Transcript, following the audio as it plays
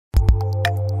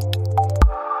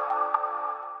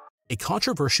A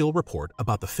controversial report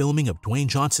about the filming of Dwayne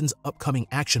Johnson's upcoming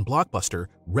action blockbuster,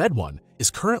 Red One, is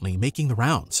currently making the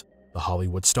rounds. The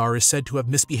Hollywood star is said to have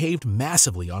misbehaved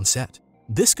massively on set.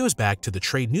 This goes back to the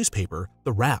trade newspaper,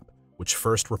 The Wrap, which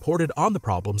first reported on the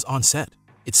problems on set.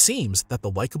 It seems that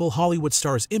the likable Hollywood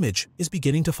star's image is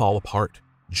beginning to fall apart.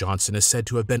 Johnson is said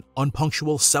to have been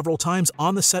unpunctual several times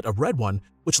on the set of Red One,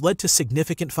 which led to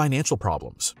significant financial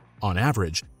problems. On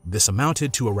average, this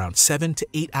amounted to around 7 to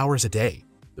 8 hours a day.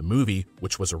 The movie,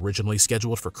 which was originally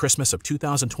scheduled for Christmas of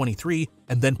 2023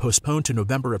 and then postponed to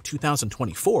November of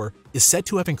 2024, is said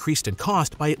to have increased in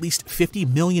cost by at least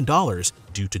 $50 million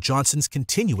due to Johnson's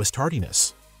continuous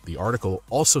tardiness. The article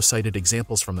also cited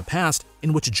examples from the past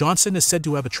in which Johnson is said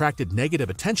to have attracted negative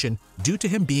attention due to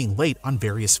him being late on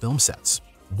various film sets.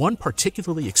 One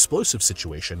particularly explosive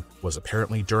situation was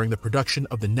apparently during the production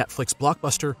of the Netflix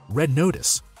blockbuster Red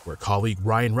Notice, where colleague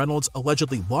Ryan Reynolds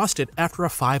allegedly lost it after a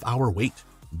 5-hour wait.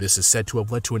 This is said to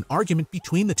have led to an argument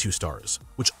between the two stars,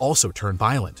 which also turned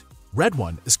violent. Red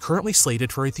One is currently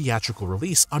slated for a theatrical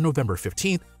release on November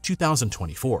 15,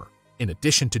 2024. In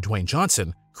addition to Dwayne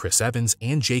Johnson, Chris Evans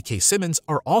and J.K. Simmons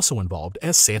are also involved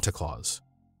as Santa Claus.